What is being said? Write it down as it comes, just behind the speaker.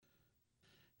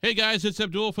Hey guys, it's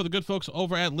Abdul for the good folks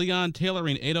over at Leon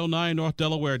Tailoring, 809 North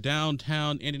Delaware,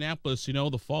 downtown Indianapolis. You know,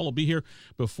 the fall will be here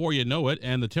before you know it,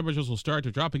 and the temperatures will start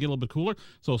to drop and get a little bit cooler.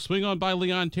 So swing on by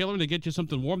Leon Tailoring to get you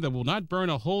something warm that will not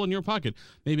burn a hole in your pocket.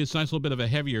 Maybe it's a nice little bit of a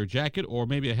heavier jacket, or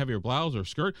maybe a heavier blouse or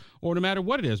skirt, or no matter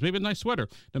what it is, maybe a nice sweater.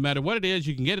 No matter what it is,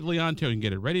 you can get it at Leon Tailoring. You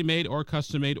can get it ready-made or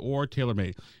custom-made or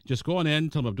tailor-made. Just go on in,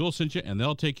 tell them Abdul sent you, and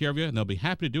they'll take care of you, and they'll be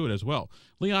happy to do it as well.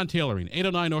 Leon Tailoring,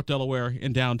 809 North Delaware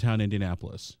in downtown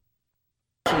Indianapolis.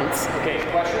 Okay,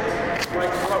 questions?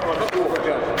 Right,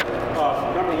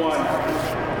 number one,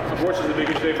 abortion is a big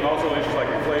issue, but also issues like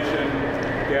inflation,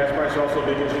 gas prices are also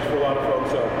big issues for a lot of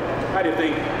folks. So how do you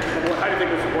think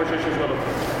this abortion issue is going to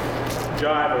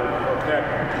jive or connect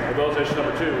with those issues?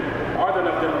 Number two, are there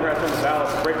enough Democrats on the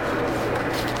ballot to break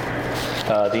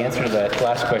this? The answer to that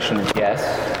last question is yes,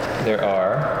 there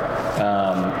are.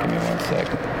 Give me 1 sec.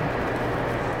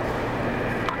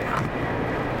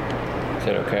 Is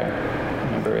that okay?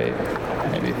 Number 8,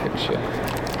 maybe fix you.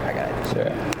 I got it.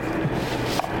 Sorry.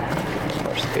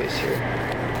 More space here.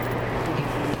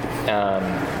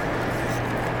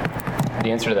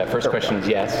 The answer to that first question is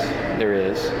yes, there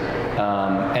is.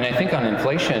 And I think on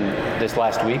inflation, this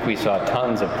last week we saw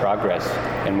tons of progress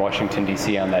in Washington,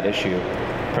 D.C. on that issue.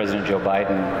 President Joe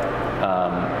Biden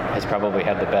has probably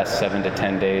had the best 7 to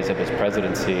 10 days of his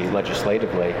presidency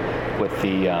legislatively with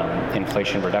the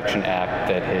Inflation Reduction Act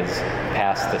that has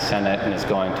passed the Senate and is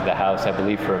going to the House, I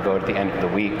believe, for a vote at the end of the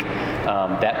week.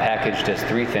 That package does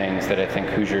 3 things that I think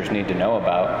Hoosiers need to know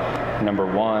about. Number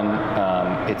one,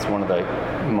 it's one of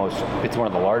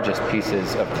the largest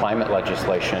pieces of climate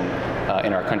legislation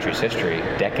in our country's history,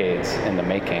 decades in the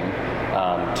making,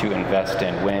 to invest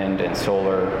in wind and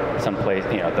solar. Someplace,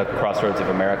 the crossroads of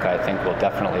America, I think, will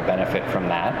definitely benefit from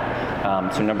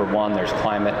that. So number one, there's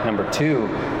climate. Number two,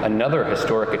 another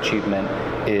historic achievement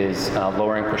is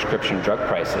lowering prescription drug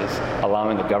prices,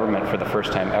 allowing the government for the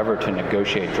first time ever to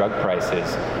negotiate drug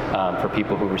prices for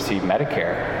people who receive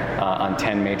Medicare on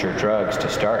 10 major drugs to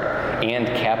start, and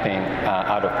capping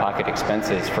out-of-pocket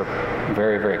expenses for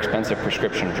very, very expensive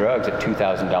prescription drugs at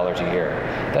 $2,000 a year.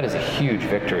 That is a huge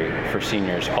victory for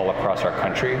seniors all across our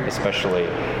country, especially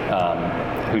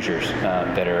Hoosiers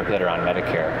that are on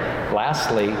Medicare.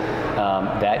 Lastly,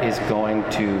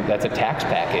 that's a tax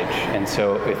package, and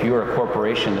so if you're a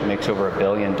corporation that makes over $1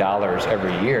 billion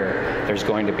every year, there's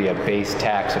going to be a base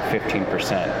tax of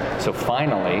 15%. So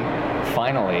finally,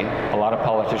 a lot of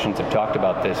politicians have talked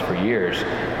about this for years.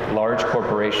 Large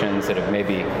corporations that have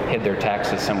maybe hid their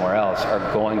taxes somewhere else are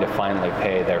going to finally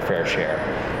pay their fair share,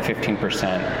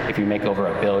 15%, if you make over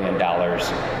 $1 billion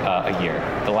a year.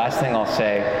 The last thing I'll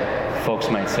say, folks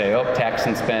might say, oh, tax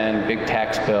and spend, big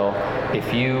tax bill.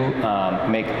 If you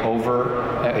make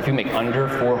under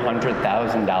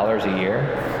 $400,000 a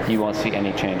year, you won't see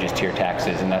any changes to your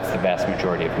taxes, and that's the vast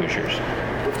majority of Hoosiers.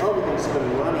 Republicans have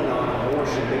been running on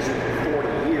abortion basically for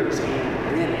 40 years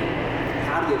and winning.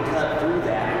 How do you cut through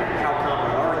that? How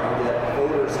common are you that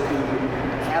voters who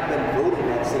have been voting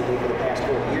that same way for the past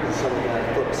 40 years or so are going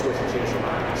to flip a switch and change their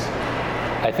minds?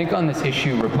 I think on this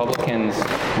issue, Republicans...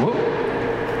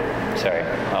 Sorry,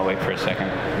 I'll wait for a second.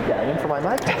 You got it in for my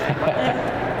mic. Got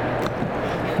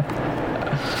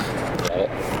it?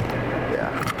 Yeah.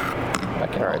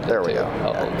 All right, there we go.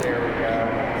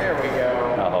 There we go.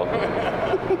 I'll hold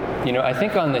it. I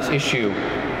think on this issue,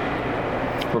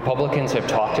 Republicans have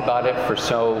talked about it for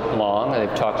so long, and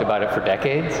they've talked about it for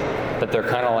decades, that they're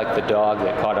kind of like the dog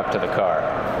that caught up to the car.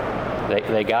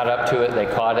 They got up to it, they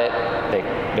caught it,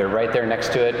 they're right there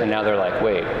next to it, and now they're like,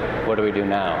 wait, what do we do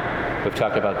now? We've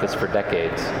talked about this for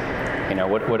decades.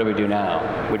 What do we do now?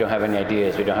 We don't have any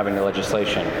ideas, we don't have any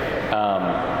legislation.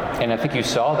 And I think you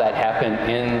saw that happen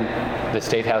in the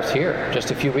State House here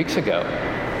just a few weeks ago.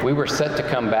 We were set to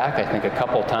come back, I think, a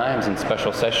couple times in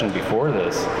special session before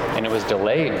this, and it was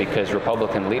delayed because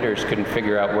Republican leaders couldn't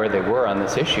figure out where they were on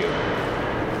this issue.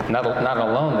 Not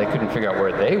alone, they couldn't figure out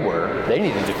where they were, they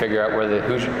needed to figure out where the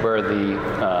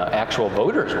actual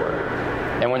voters were.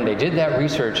 And when they did that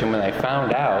research and when they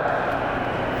found out,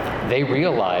 they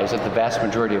realized that the vast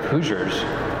majority of Hoosiers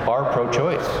are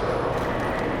pro-choice.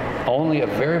 Only a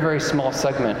very, very small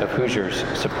segment of Hoosiers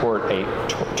support a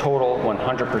total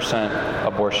 100%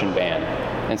 abortion ban.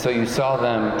 And so you saw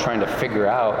them trying to figure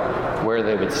out where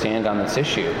they would stand on this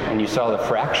issue. And you saw the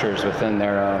fractures within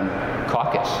their own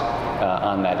caucus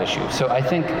on that issue. So I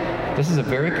think this is a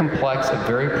very complex, a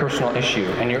very personal issue.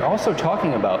 And you're also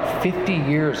talking about 50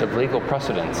 years of legal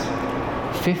precedence.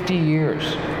 50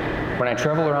 years. When I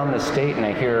travel around the state and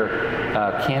I hear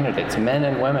candidates, men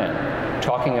and women,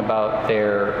 talking about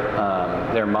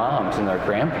their moms and their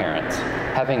grandparents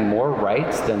having more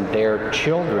rights than their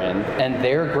children and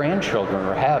their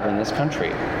grandchildren have in this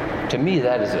country. To me,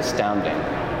 that is astounding.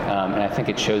 And I think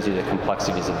it shows you the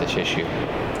complexities of this issue.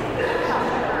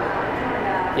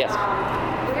 Yes?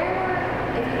 Where,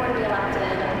 if you were to be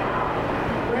elected,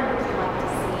 where would you like to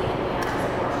see Indiana's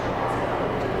abortion laws go?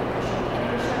 Do you think there should be any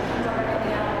restrictions under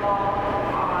Indiana law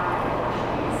on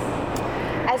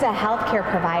abortions? As a healthcare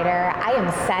provider, I am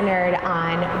centered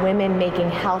on women making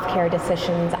healthcare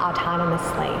decisions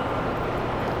autonomously.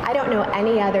 I don't know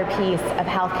any other piece of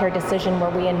healthcare decision where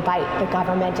we invite the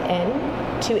government in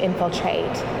to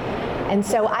infiltrate. And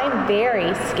so I'm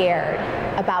very scared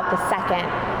about the second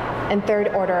and third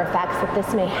order effects that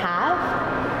this may have,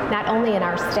 not only in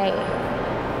our state.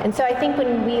 And so I think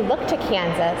when we look to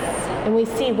Kansas and we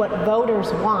see what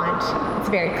voters want, it's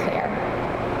very clear.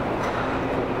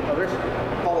 Others?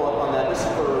 Follow up on that. This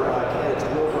is for candidates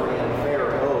Wilbur and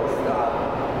Fair both.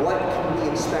 What can we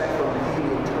expect from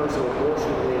you in terms of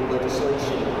abortion-related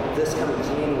legislation this coming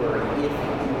January if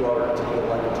you are to be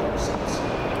elected to your seats?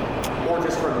 Or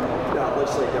just from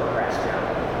legislative Democrats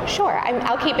generally? Sure,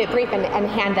 I'll keep it brief and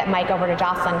hand that mic over to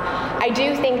Jocelyn. I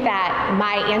do think that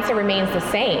my answer remains the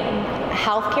same.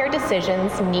 Healthcare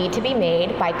decisions need to be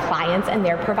made by clients and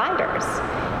their providers.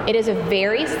 It is a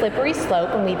very slippery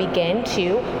slope when we begin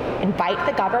to invite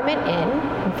the government in,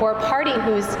 and for a party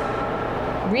who's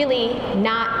really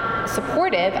not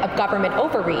supportive of government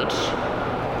overreach,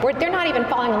 they're not even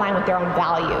falling in line with their own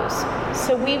values.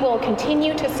 So we will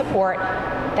continue to support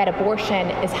that abortion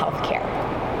is health care.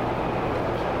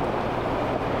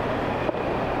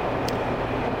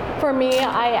 For me,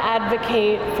 I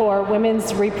advocate for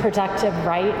women's reproductive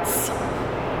rights.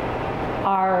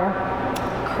 Our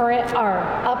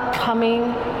upcoming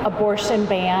abortion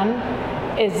ban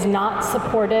is not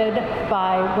supported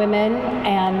by women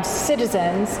and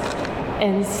citizens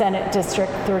in Senate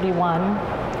District 31.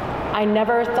 I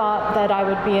never thought that I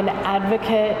would be an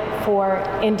advocate for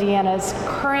Indiana's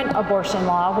current abortion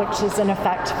law, which is in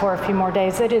effect for a few more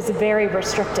days. It is very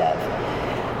restrictive.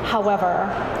 However,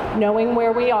 knowing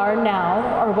where we are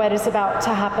now, or what is about to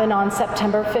happen on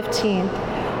September 15th,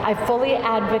 I fully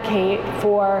advocate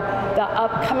for the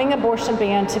upcoming abortion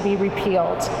ban to be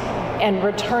repealed and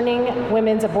returning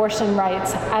women's abortion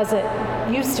rights, as it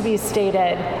used to be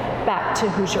stated, back to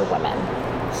Hoosier women.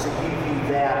 So you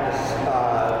view that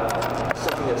as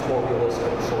something that's more realistic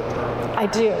in the short term? I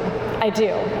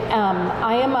do.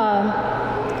 I am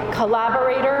a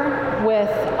collaborator with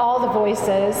all the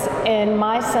voices in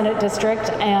my Senate district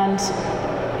and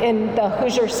in the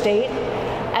Hoosier state,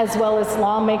 as well as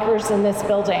lawmakers in this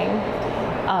building.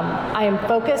 I am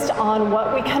focused on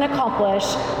what we can accomplish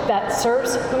that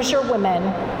serves Hoosier women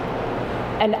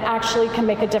and actually can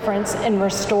make a difference in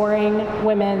restoring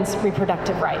women's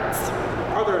reproductive rights.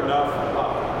 Are there enough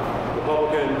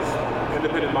Republicans,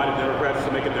 independent-minded Democrats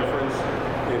to make a difference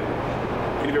in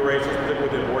any of your races, particularly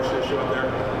with the abortion issue out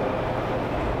there?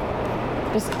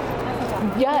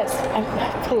 Yes,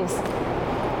 please.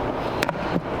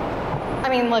 I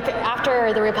mean, look,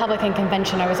 after the Republican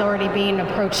convention, I was already being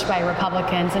approached by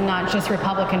Republicans, and not just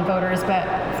Republican voters, but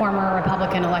former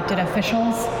Republican elected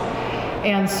officials.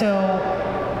 And so,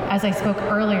 as I spoke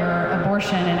earlier,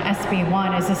 abortion and SB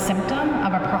 1 is a symptom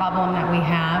of a problem that we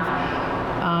have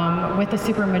with the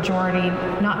supermajority,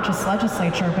 not just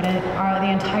legislature, but the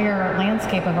entire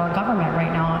landscape of our government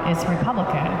right now is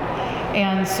Republican.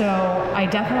 And so I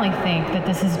definitely think that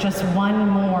this is just one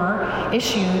more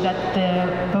issue that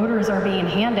the voters are being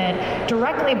handed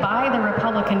directly by the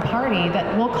Republican Party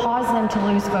that will cause them to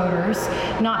lose voters,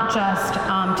 not just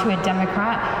to a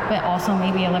Democrat, but also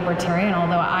maybe a Libertarian,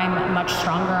 although I'm much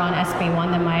stronger on SB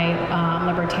 1 than my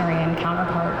Libertarian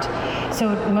counterpart.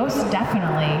 So most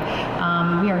definitely,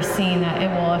 we are seeing that it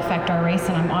will affect our race,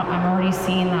 and I'm already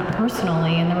seeing that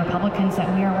personally in the Republicans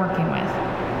that we are working with.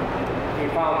 Any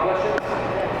final questions?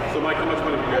 So, Mike, how much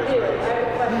money do you guys raise? I have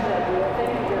a question that you will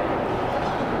think you're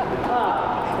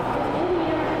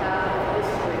Indiana have a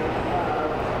history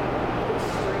of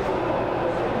extreme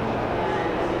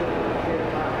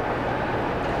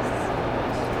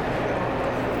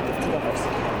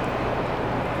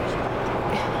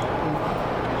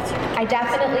I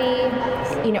definitely,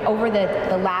 over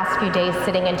the last few days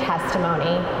sitting in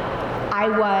testimony, I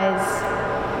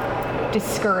was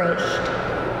discouraged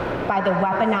by the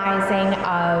weaponizing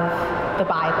of the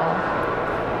Bible.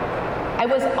 I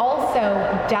was also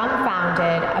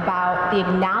dumbfounded about the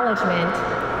acknowledgement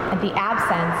and the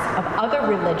absence of other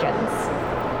religions,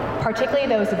 particularly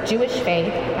those of Jewish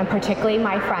faith, and particularly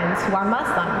my friends who are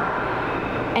Muslim,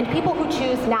 and people who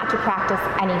choose not to practice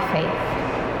any faith.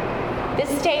 This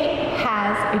state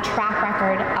has a track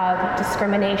record of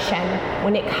discrimination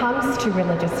when it comes to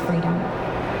religious freedom.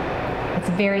 It's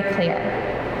very clear.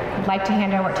 I'd like to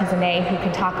hand over to Zanae, who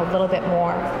can talk a little bit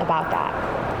more about that.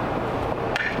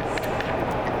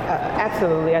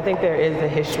 Absolutely. I think there is a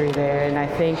history there, and I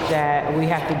think that we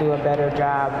have to do a better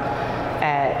job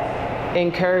at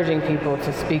encouraging people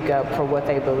to speak up for what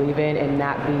they believe in and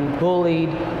not be bullied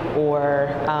or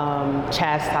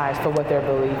chastised for what their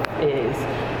belief is.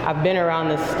 I've been around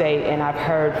the state and I've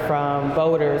heard from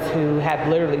voters who have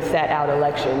literally sat out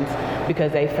elections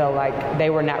because they felt like they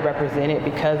were not represented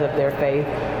because of their faith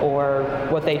or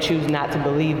what they choose not to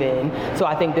believe in. So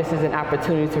I think this is an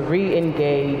opportunity to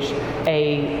re-engage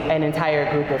an entire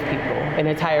group of people, an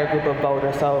entire group of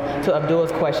voters. So to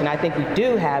Abdul's question, I think we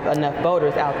do have enough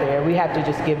voters out there. We have to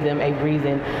just give them a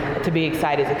reason to be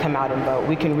excited to come out and vote.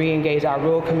 We can re-engage our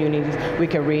rural communities. We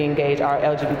can re-engage our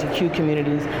LGBTQ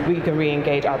communities. We can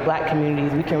re-engage our Black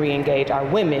communities. We can re-engage our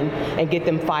women and get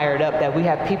them fired up that we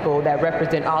have people that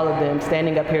represent all of them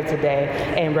standing up here today,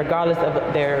 and regardless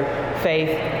of their faith,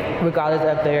 regardless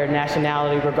of their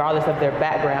nationality, regardless of their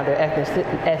background, their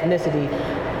ethnicity,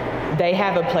 they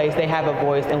have a place, they have a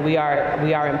voice, and we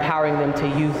are empowering them to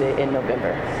use it in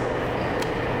November.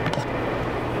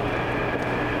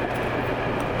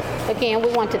 Again,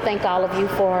 we want to thank all of you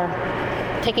for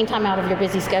taking time out of your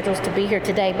busy schedules to be here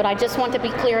today, but I just want to be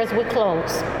clear as we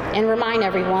close and remind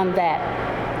everyone that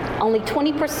only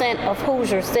 20% of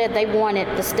Hoosiers said they wanted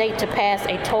the state to pass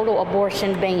a total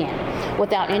abortion ban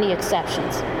without any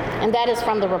exceptions, and that is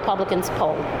from the Republicans'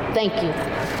 poll. Thank you.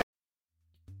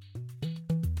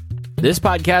 This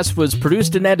podcast was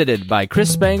produced and edited by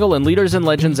Chris Spangle and Leaders and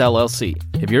Legends, LLC.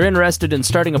 If you're interested in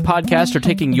starting a podcast or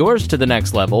taking yours to the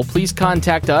next level, please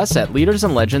contact us at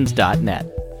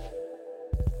leadersandlegends.net.